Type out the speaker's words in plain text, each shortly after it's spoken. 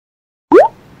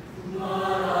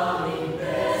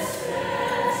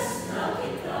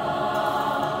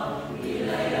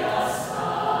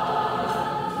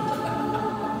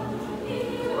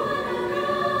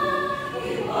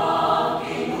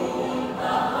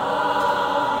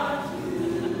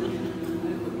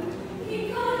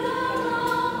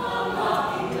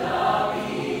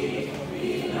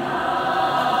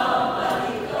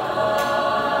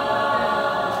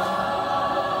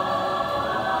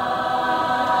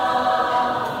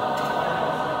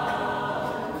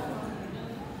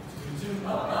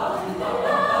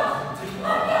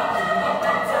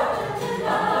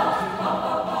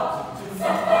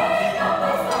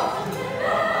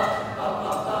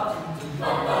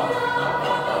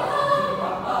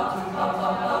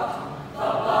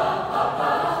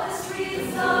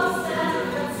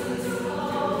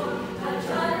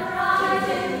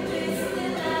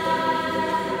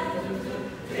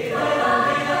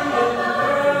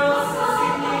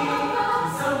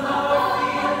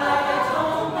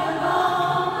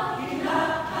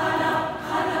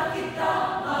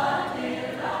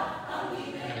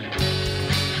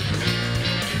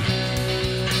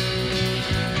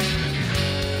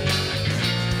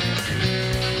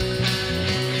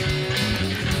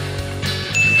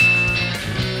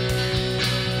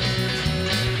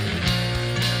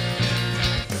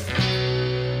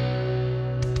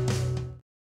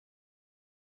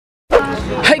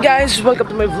Hi guys! Welcome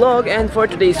to my vlog, and for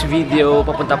today's video,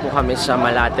 papunta po kami sa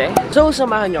Malate. So,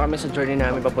 samahan nyo kami sa journey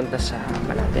namin papunta sa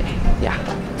Malate. Yeah,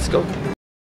 let's go!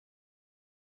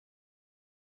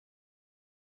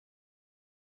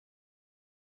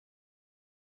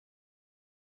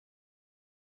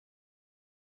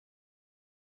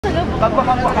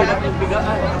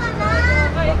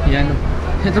 Yan.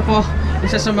 Ito po,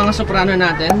 isa sa mga soprano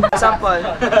natin. Sample.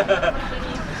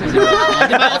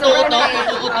 Diba uto-uto?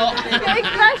 Yung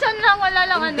expression lang, wala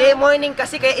lang ano. Hindi, morning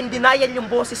kasi kaya in denial yung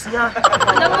boses niya.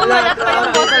 Namumalat pa yung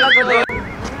boses.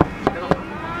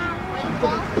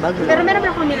 Pero meron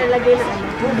akong nilalagay na ano.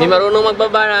 Hindi marunong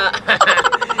magbaba na.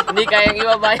 Hindi kayang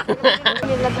ibaba yung...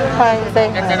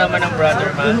 Ganda naman ang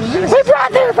brother, man. My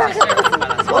brother!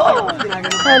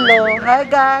 Hello! Hi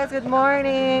guys! Good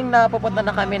morning! Napupunta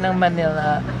na kami ng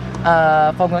Manila.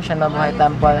 Promotion Mabuhay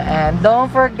Temple. And don't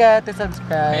forget to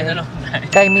subscribe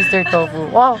kay Mr. Tofu.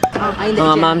 Wow!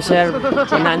 Mga ma'am, sir,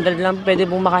 100 lang. Pwede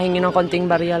pong makahingi ng konting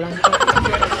barya lang.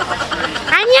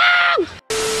 Anyang!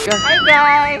 Hi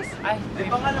guys! Ay, may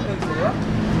pangalan mo sa'yo?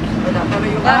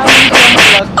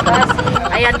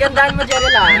 Ayan, gandaan mo dyan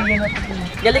lang.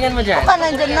 Galingan mo dyan. Ka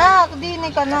nandyan na,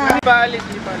 dinig ka na. Palit.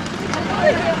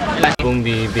 Kung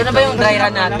bibi. Ito na ba yung dry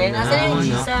run natin? Asan yung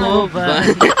isa?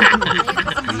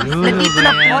 Nandito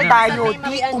na po tayo,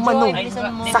 di umano,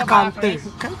 sa counter.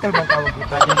 Counter ba tawag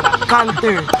dito?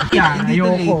 Counter.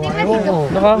 Ayoko.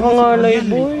 Nakakangalay,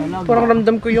 boy. Parang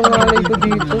ramdam ko yung ngalay ko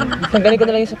dito. Tanggalin ko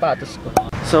na lang yung sapatos ko.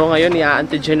 So ngayon,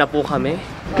 i-antigen na po kami.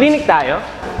 Clinic tayo.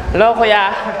 Hello,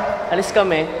 kuya. Alis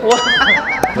kami.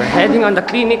 We're heading on the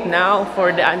clinic now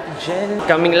for the antigen.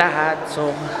 Kaming lahat.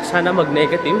 So, sana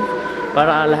mag-negative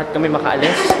para lahat kami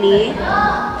makaalis.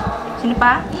 Sino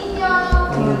pa?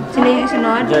 Sino yung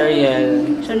sunod? Jeriel.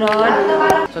 Sunod?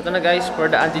 So, ito na guys for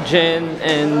the antigen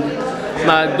and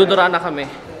magdudura na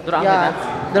kami. Duraan ka na?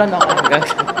 Duran ako.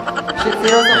 Shit,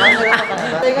 seryoso ka?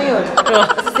 Tayo ngayon.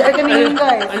 CR kami ngayon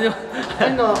guys.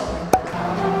 Ano?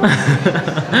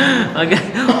 Okay.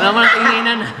 Wala mo nang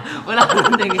tinginan. Wala mo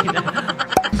nang tinginan.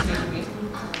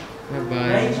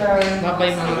 Bye-bye.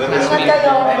 Bye-bye mga classmates.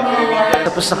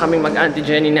 Tapos na kaming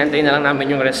mag-antigen. Inantay na lang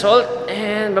namin yung result.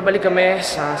 And babalik kami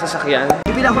sa sasakyan.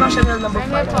 Bibili ako ng Chanel number 5.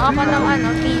 May po ako ng ano,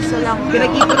 piso lang.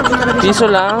 Pinag-ipon ko talaga. Piso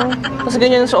lang? Tapos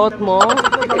ganyan ang suot mo?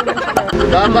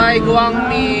 Bye-bye,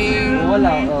 Guang Ming!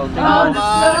 Wala.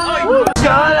 Bye-bye!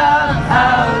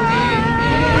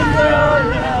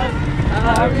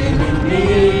 I really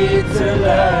need to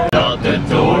learn. Out the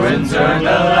door and turn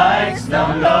the lights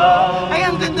down low. Ay,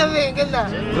 ang ganda may, ganda.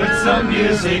 Put some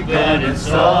music that is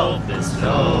soft and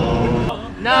slow.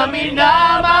 Na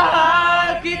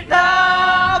minamahal kita,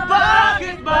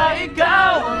 bakit ba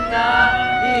ikaw ang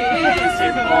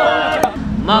naiisip mo?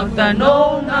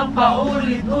 Magtanong ng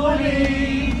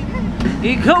paulit-ulit,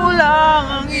 ikaw lang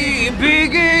ang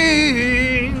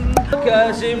iibigin.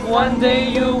 Cause if one day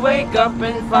you wake up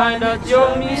and find out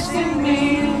you're missing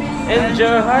me and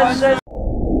your heart says.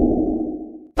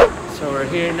 So we're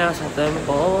here na sa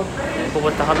temple.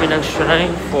 Pupunta kami ng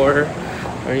shrine for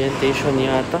orientation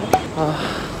yata.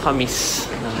 Kamis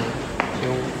na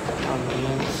yung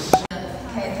ambulance.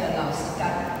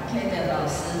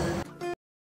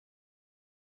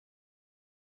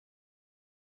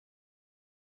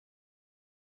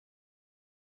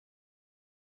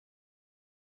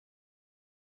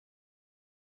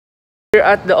 We're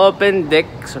at the open deck,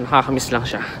 so nakakamiss lang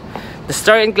siya. The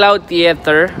Star and Cloud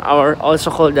Theater, or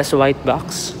also called as White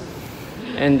Box.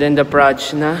 And then the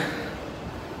Prajna.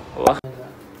 Wow.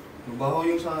 Mabaho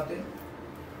yung sa atin.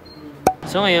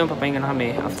 So ngayon, papahinga na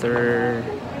kami after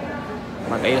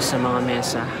mag-ayos sa mga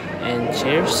mesa and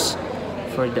chairs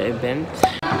for the event.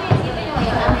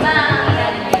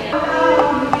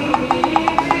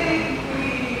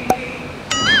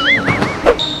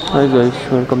 Hi guys,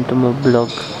 welcome to my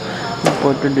vlog.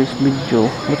 For today's video,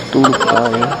 matutulog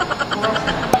tayo.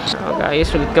 So guys,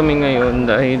 ulit kami ngayon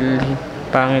dahil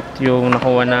pangit yung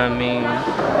nakuha naming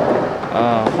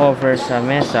cover sa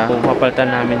mesa.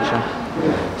 Papalitan namin siya.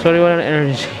 Sorry, wala na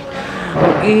energy.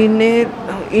 Ang init!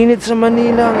 Ang init sa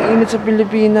Manila, ang init sa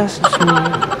Pilipinas.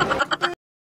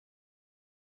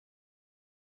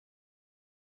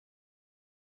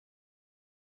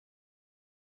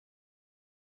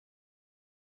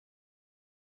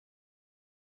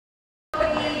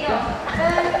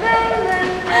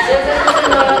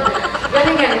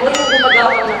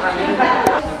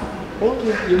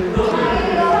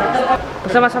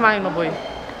 Masama-samahin mo, boy.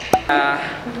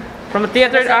 From a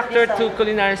theater actor to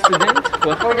culinary student.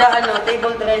 What? For the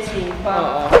table dressing.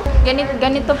 Oo.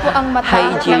 Ganito po ang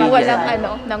mata ng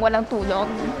walang walang tulog.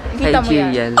 Kita mo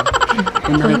yan.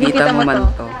 Kung nakikita mo man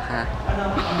to, ha?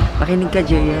 Makinig ka,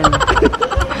 JL.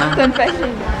 Confession.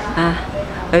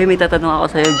 Ay, may tatanong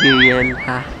ako sa'yo, JL,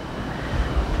 ha?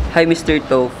 Hi, Mr.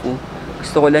 Tofu.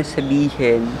 Gusto ko lang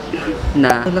sabihin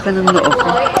na wala ka ng noo ko.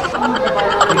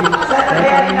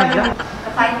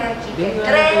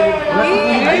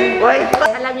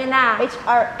 Alam niyo na,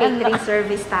 HR catering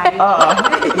service tayo. Oo.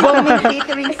 Guang Ming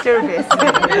catering service.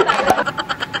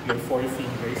 Your four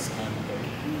fingers under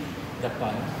the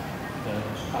palm.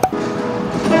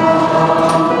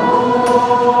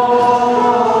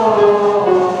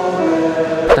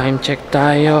 Time check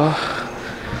tayo.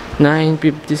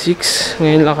 9:56.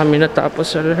 Ngayon lang kami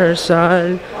natapos sa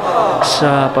rehearsal,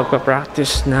 sa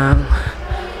pagpa-practice ng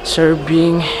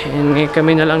serving. And ngayon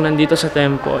kami na lang nandito sa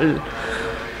temple.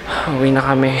 Uwi na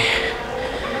kami.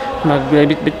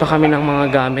 Magbibit-bit pa kami ng mga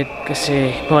gamit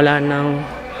kasi wala nang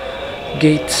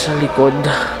gate sa likod.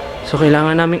 So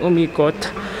kailangan naming umikot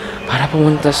para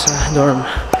pumunta sa dorm.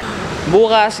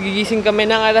 Bukas gigising kami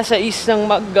ng alas 6 ng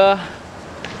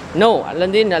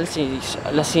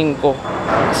alas 5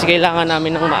 kasi kailangan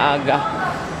namin ng maaga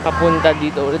papunta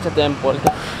dito ulit sa temple.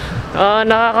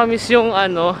 Nakakamiss yung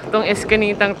tong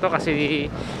eskanitang to kasi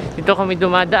dito kami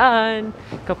dumadaan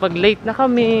kapag late na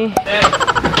kami.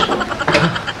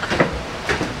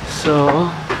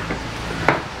 So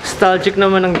nostalgic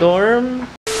naman ng dorm.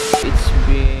 It's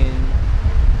been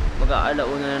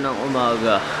mag-aalauna na ng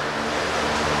umaga.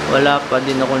 Wala pa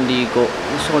din akong ligo.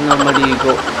 Gusto ko na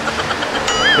maligo.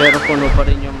 Pero puno pa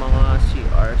rin yung mga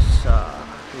CR sa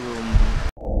room.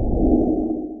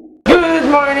 Good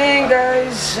morning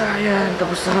guys! Ayan,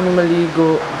 tapos na kami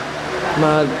maligo.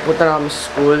 Magpunta na kami sa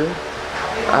school.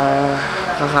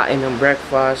 Kakain ng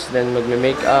breakfast, then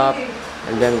magme-makeup,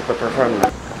 and then magpa-perform na.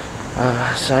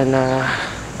 Sana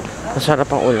masarap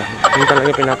ang ulam. Yung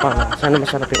talaga pinapang. Sana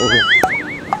masarap yung ulam.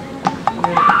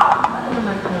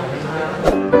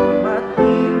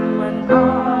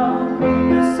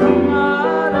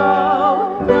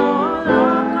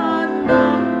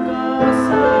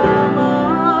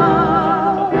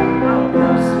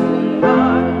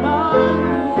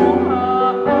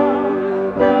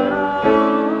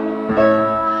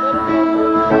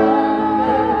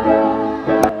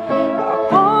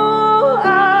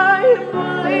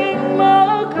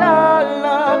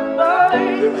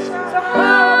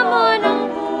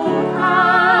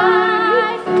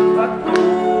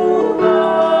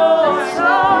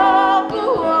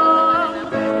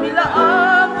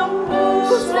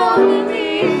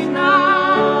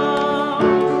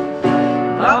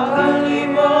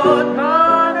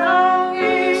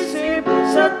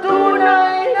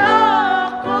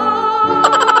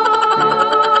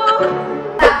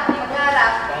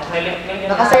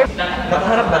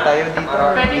 Nakaharap ba tayo dito?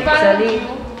 Sali.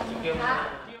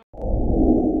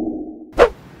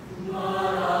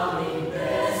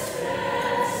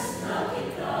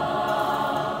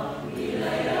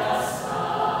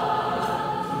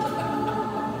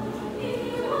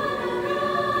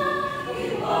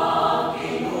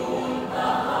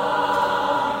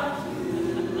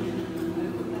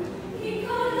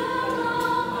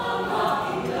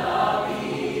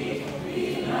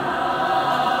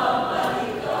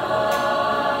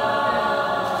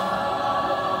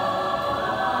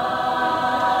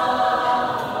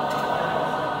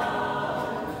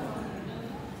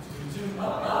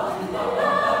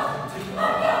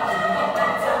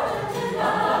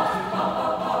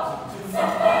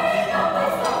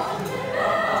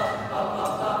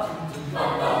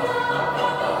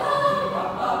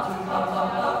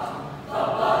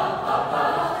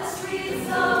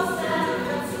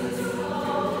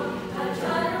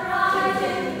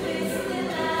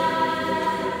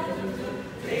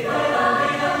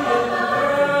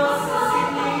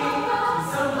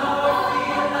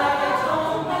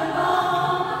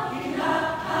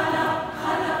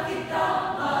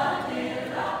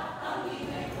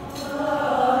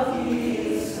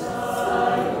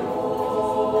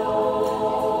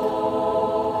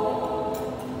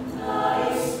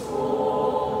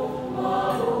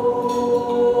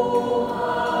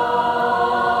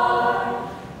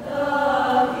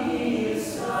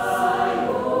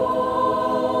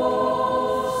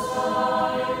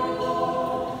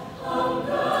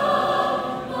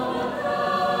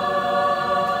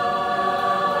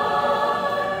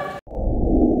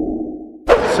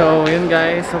 So, yun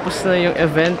guys, tapos na yung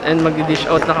event and mag-dish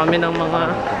out na kami ng mga...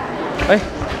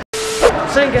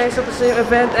 So yun guys, tapos na yung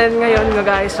event and ngayon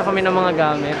mag-ayos na kami ng mga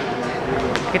gamit.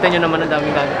 Kita nyo naman ang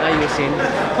daming gamit ayusin.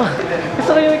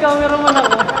 Gusto ko yung cameraman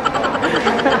ako.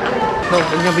 No,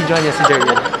 huwag niya videohan niya si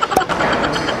Jerry.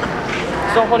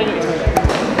 Gusto ko rin yung isa.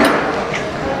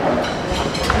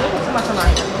 Ano kung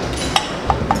sumasamahin?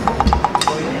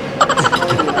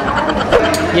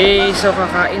 Yay! So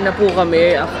kakain na po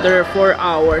kami after 4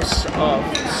 hours of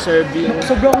serving.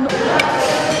 Sobrang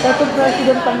Tatong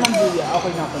president pang ng buya.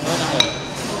 Okay na ako.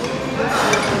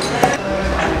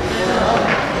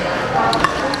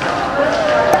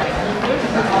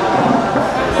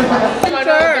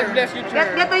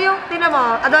 Gato yung, tinan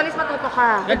mo, Adonis matuto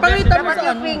ka. Ipakita Dapat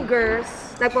yung fingers,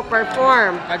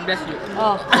 nagpo-perform. God bless you.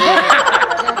 Oh.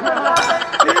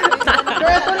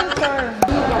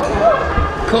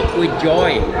 Cook with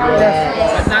joy.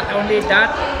 But not only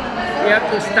that, you have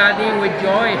to study with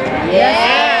joy.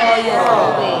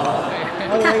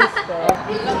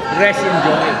 Rest in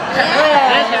joy.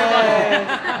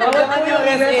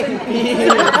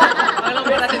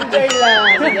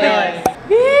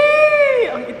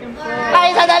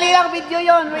 Ay, sadali lang video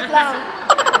yon, wait lang.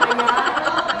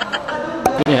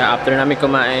 Yeah, after namin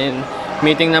kumain,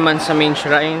 meeting naman sa main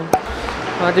shrine.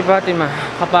 Pati-pati ma,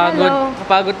 kapagod.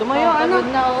 Kapagod tumayo, ano?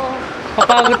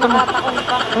 Kapagod tumayo.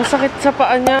 Ang sakit sa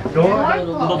paa niya.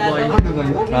 Baboy.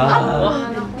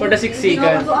 For the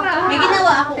siksikan. May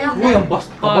ginawa ako. Uy, ang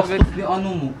bastos ni ano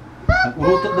mo.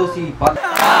 Urutot daw si Pat.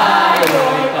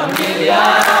 Tayo'y pamilya,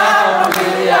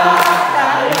 pamilya,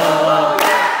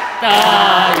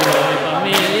 tayo'y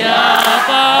pamilya,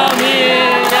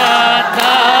 pamilya,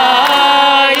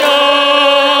 tayo.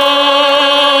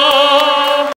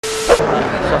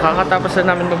 So kakatapos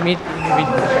na namin mag-meet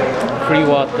with free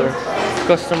water,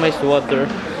 customized water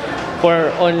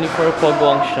only for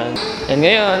Guangshan. And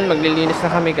ngayon maglilinis na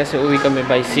kami kasi uwi kami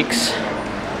by 6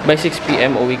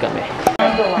 PM uwi kami.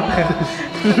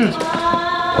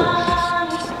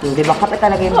 Hindi ba kape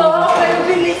talaga yung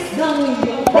bilis lang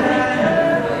yun.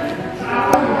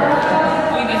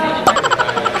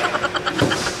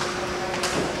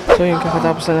 So yun,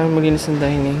 kakatapos na namin maglinis ng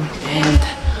dining. And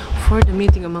for the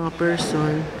meeting ng mga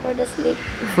person. For the sleep.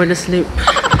 For the sleep.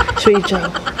 Shuicha.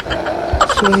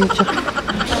 Shuicha.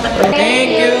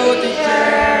 Thank you,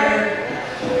 teacher!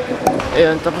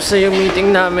 Ayun, tapos na yung meeting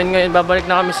namin. Ngayon, babalik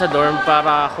na kami sa dorm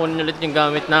para kunin ulit yung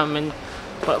gamit namin.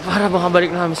 Para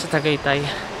makabalik na kami sa Tagaytay.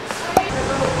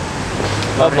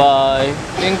 Bye-bye.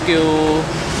 Thank you.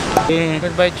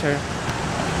 Goodbye, Chair.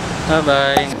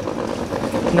 Bye-bye.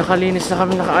 Nakalinis na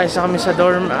kami, nakaayos na kami sa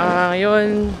dorm.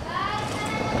 Ngayon,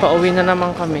 pauwi na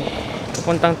naman kami.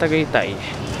 Pupuntang Tagaytay.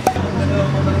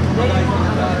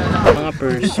 Mga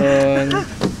person.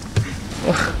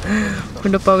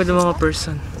 Kung napagod ang mga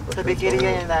person. Sabi kiri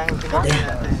yan lang.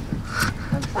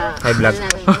 Hi vlog.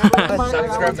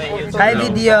 Hi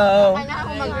video.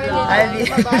 Hi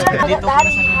video.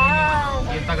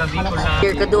 Yung taga Bicol na.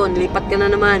 Here ka doon, lipat ka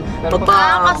na naman.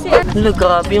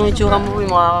 Grabe yung itsura mo,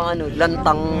 yung mga ano,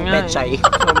 lantang pechay.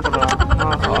 Sobra.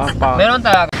 Nakakapa. Meron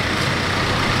talaga.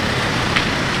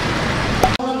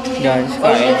 Guys,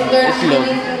 kain. Itlog.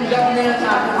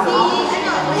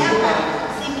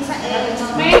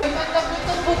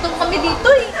 Butong kami dito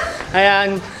eh.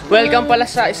 Ayan, welcome pala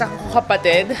sa isang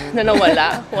kapatid na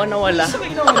nawala. O nawala.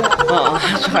 Oo,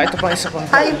 tsaka ito pa isa pang.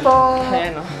 Hi po.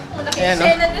 Ayan o. Ayan o.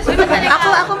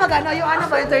 Ako magano yung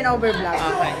ano ba yung turnover vlog.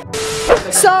 Okay.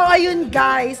 So, ayun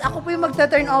guys, ako po yung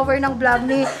magta-turnover ng vlog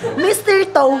ni Mr.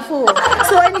 Tofu.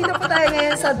 So, andito po tayo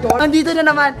ngayon sa dorm. Andito na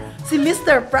naman si Miss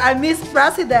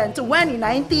President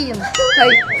 2019.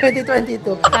 Ay,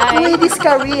 2022. Hi. This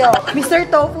career. Mr.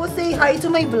 Tofu, say hi to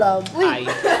my vlog. Uy. Hi.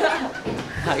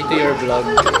 Hi to your vlog.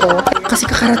 Kasi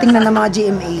kakarating na ng mga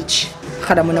GMH.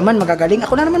 Akala mo naman magagaling.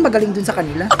 Ako na naman magaling dun sa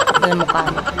kanila. Alam mo ka.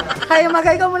 Hi,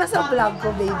 magay ka muna sa vlog ko,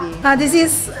 baby. This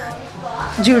is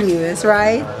Julius,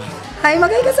 right? Hi,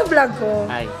 magay ka sa vlog ko.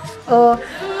 Hi. Oh,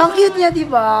 ang cute niya, di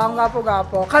ba? Ang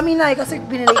gapo-gapo. Kami na, kasi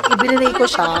binilay ko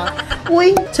siya.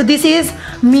 Uy, so this is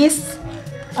Miss,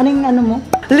 anong ano mo?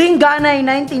 Linganay,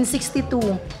 1962.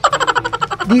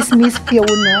 This Miss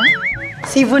Fiona.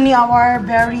 Si Vuni, our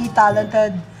very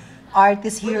talented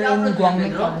artist here in Guang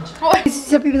Ming College. This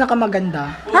is yung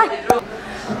pinakamaganda.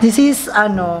 This is,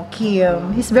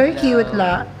 Kim. He's very cute,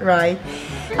 right?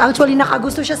 Actually,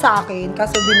 nakagusto siya sa akin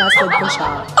kasi binastod ko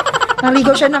siya.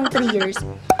 Naligaw siya ng 3 years.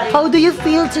 How do you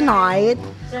feel tonight?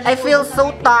 I feel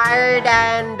so tired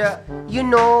and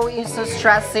it's so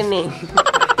stressing.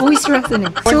 Uy, stressing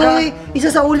eh. So,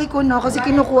 isa sa uli ko na kasi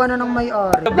kinukuha na ng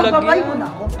may-ari. Bye-bye mo na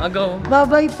ako. Go.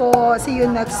 Bye-bye po. See you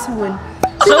next soon.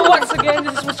 So once again,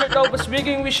 this is Mr. Tofu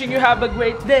speaking, wishing you have a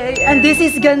great day. And this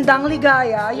is Gandang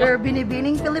Ligaya, your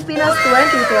Binibining Pilipinas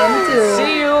 2022.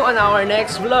 See you on our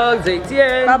next vlog.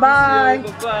 Zaytian. Bye-bye.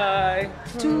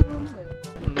 Bye-bye.